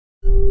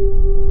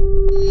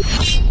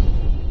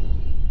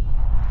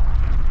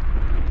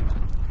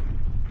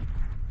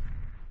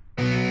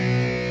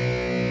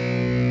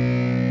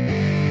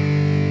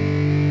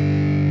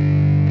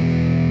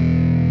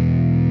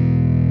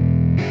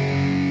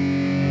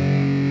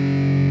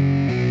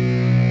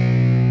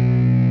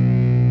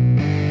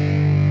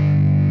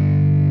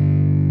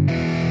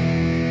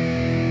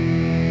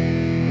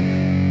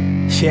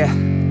Yeah,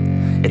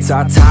 it's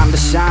our time to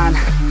shine.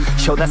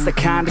 Show that's the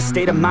kind of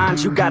state of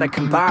mind you gotta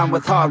combine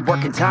with hard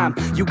work and time.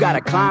 You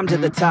gotta climb to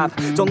the top.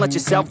 Don't let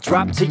yourself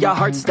drop till your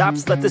heart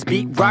stops. Let this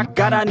beat rock.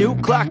 Got a new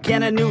clock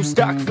and a new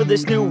stock for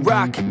this new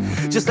rock.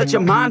 Just let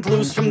your mind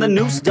loose from the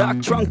new stock.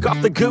 Drunk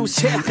off the goose,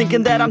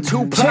 thinking that I'm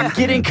too pop.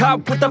 Getting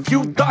caught with a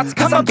few thoughts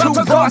cause I'm too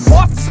lost.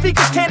 Off the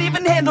speakers can't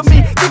even handle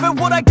me. Giving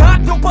what I got,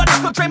 nobody's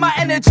gonna drain my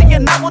energy.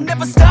 And I will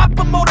never stop,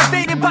 I'm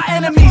motivated by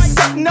enemies.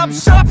 Setting up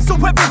shop so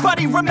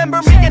everybody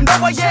remember me. And no,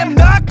 I am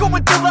not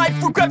going through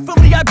life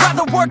regretfully. I'd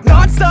rather work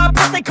non-stop,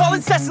 what they call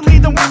incessantly,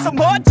 than work some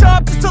odd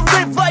job just to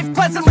live life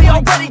pleasantly.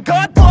 Already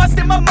got lost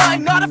in my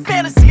mind, not a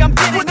fantasy, I'm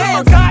getting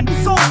there.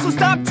 Forgotten soul, so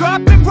stop,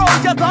 drop, and roll.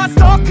 You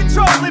lost all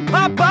control and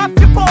pop off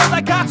your ball.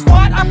 I got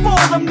squat, I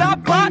fall, I'm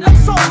not bought, I'm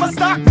sold. My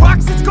stock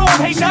rocks, it's gold.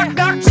 Hey, knock,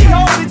 knock, she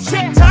home, it's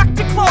shit, talk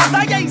to close.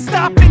 I ain't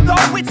stopping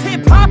though, it's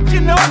hip-hop,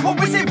 you know.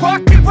 Or is it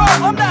rock and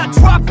roll? I'm not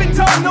dropping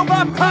down, no,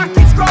 my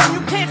pocket's grown.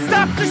 You can't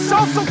stop the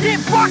show, so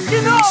get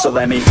rockin' on. So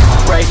let me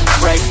break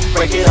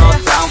it all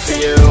down for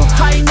you.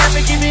 I ain't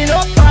never giving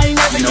up, I ain't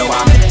never giving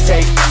up.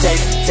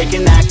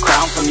 Taking that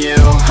crown from you.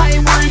 I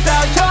ain't worried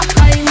about you,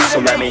 I ain't never. So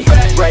let me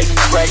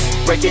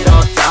break it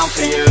all down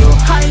for you.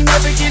 I ain't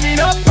never giving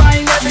up, I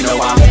ain't never giving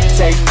up.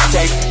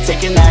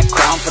 Taking that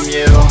crown from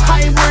you.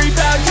 I ain't worried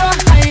about you,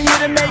 I ain't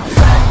here to make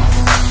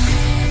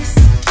friends.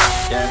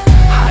 Yeah.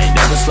 I ain't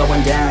never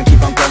slowing down,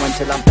 keep on going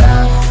till I'm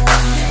down.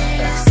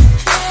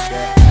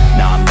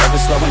 No, I'm never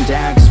slowing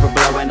down, cause we're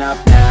blowing up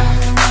now.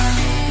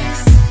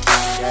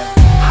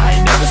 I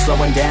ain't never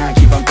slowing down,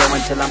 keep on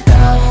going till I'm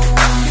down.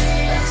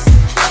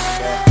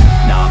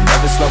 No, I'm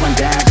never slowing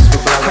down, cause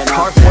we're blowing up.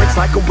 I carve words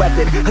like a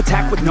weapon,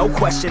 attack with no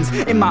questions.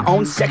 In my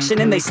own section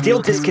and they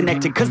still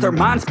disconnected, cause their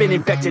mind's been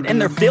infected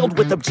and they're filled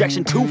with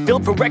objection. Too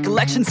filled for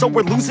recollection, so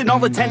we're losing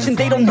all attention.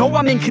 They don't know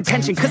I'm in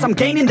contention, cause I'm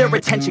gaining their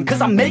attention.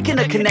 Cause I'm making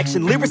a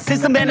connection,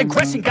 lyricism and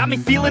aggression got me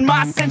feeling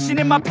my ascension.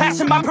 In my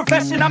passion, my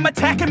profession, I'm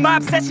attacking my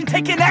obsession.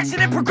 Taking action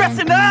and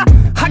progressing,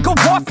 I go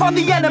off on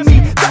the enemy,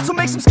 that's what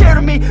makes them scared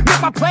of me.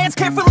 Make my plans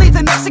carefully,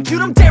 then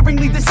execute them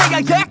daringly. They say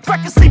I act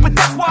recklessly, but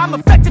that's why I'm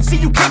effective. See,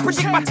 you can't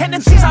predict my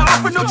tendencies, I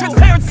offer no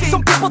transparency.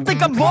 Some people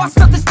think I'm lost,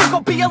 others think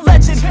I'll be a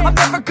legend. I'm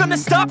never gonna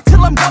stop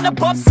till I'm one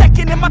above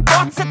second. And my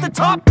thoughts at the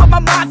top, but my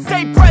mind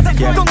stay present.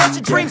 Don't let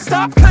your dreams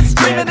stop, cause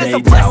dreaming is a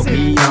blessing.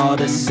 They tell me all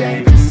the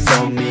same,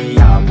 told me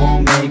I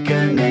won't make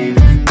a name.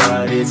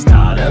 But it's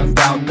not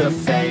about the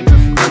fame,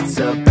 it's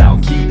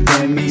about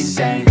keeping me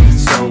sane.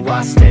 So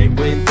I stay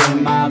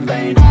within my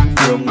lane,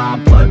 feel my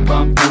blood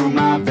pump through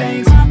my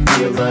veins.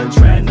 Feel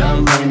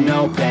adrenaline,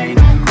 no pain,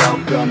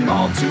 welcome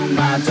all to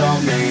my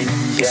domain.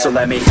 So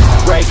let me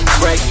break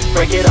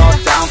it all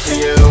down for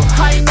you.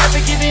 I ain't never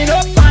giving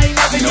up, I ain't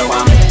never giving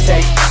up.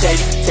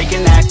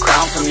 Taking that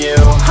crown from you.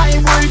 I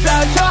ain't worried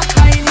about you,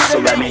 I ain't never. So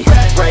let me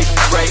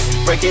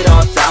break it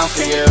all down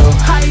for you.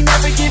 I ain't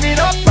never giving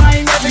up,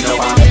 I ain't never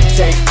giving up.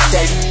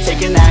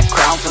 Taking that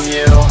crown from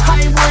you.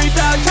 I ain't worried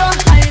about you,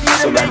 I ain't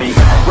never. So let me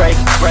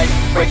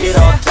break it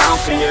all down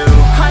for you.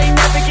 I ain't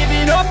never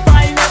giving up,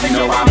 I ain't never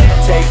giving up.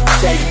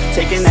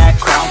 Taking that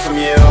crown from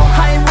you.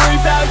 I ain't worried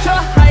about you,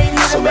 I ain't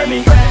never. So let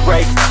me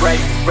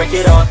break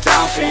it all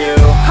down for you.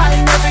 I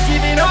ain't never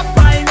giving up,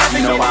 I ain't never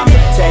giving up.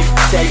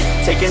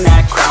 Taking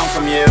that crown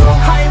from you.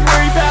 I ain't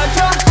worried about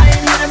you, I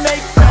ain't here to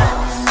make friends.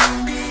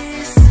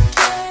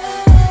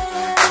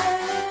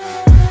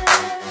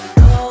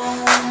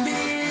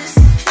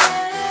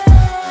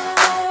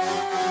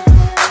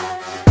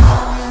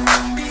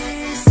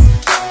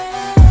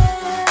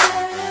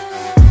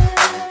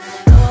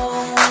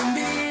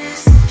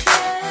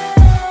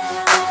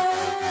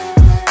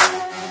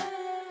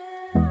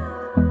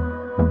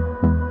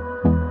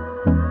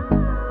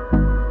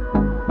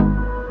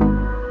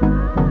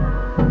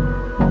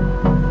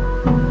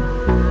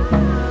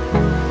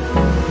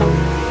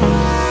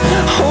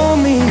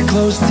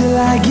 Close till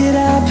I get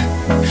up.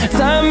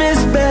 Time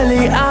is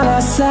barely on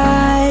our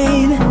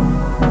side.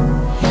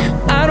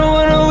 I don't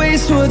wanna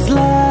waste what's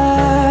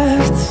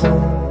left.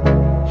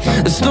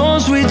 The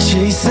storms we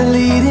chase are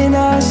leading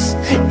us,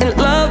 and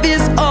love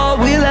is all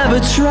we'll ever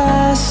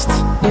trust.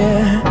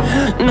 Yeah,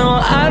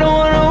 no, I don't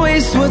wanna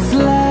waste what's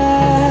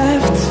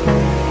left.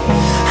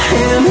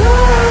 And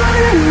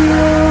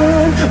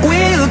on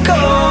we'll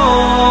go,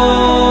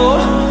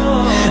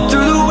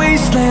 through the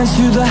wastelands,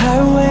 through the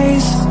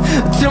highways,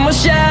 till my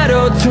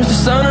shadow turns to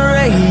sun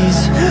rays.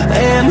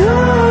 And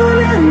on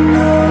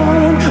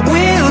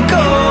we'll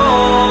go,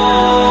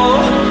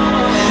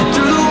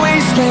 through the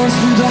wastelands,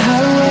 through the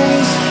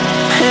highways,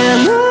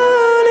 and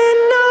on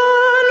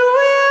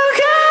we'll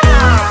go.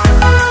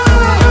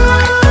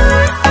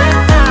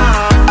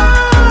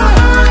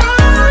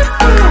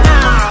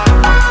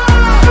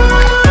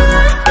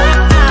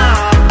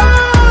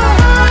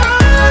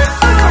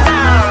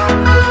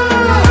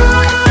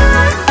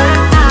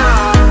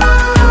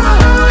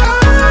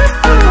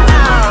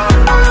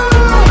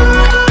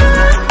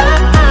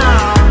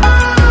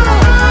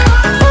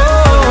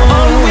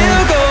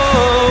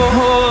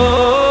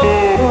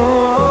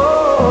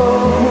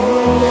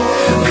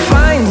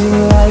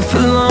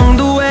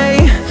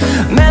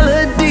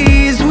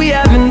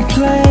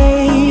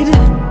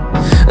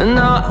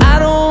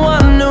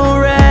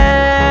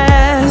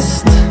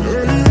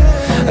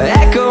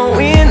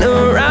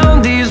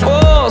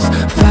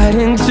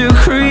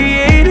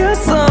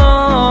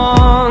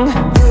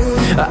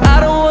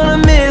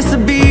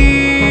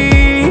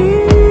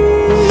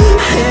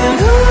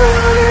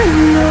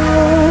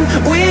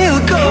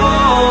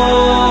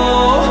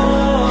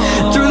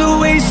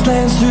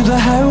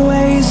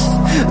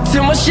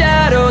 till my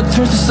shadow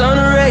turns to sun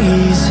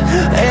rays.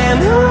 And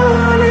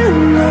on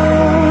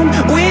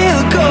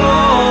we'll go,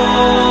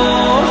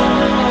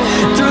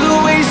 through the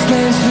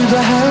wastelands, through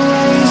the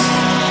highways,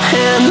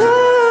 and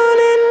on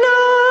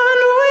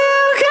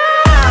we'll go.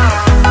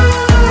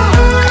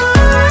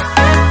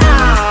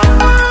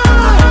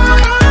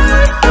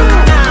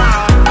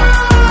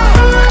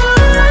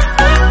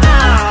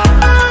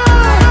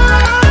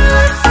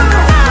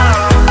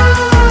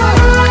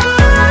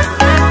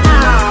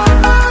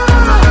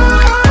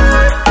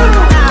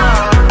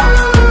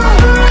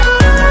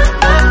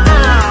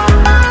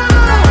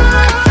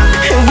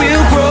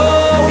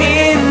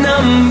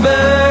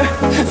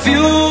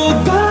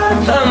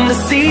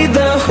 See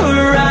the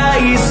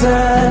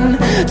horizon,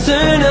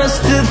 turn us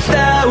to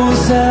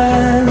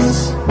thousands,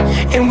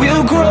 and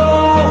we'll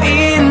grow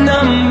in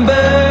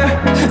number,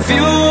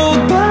 fuel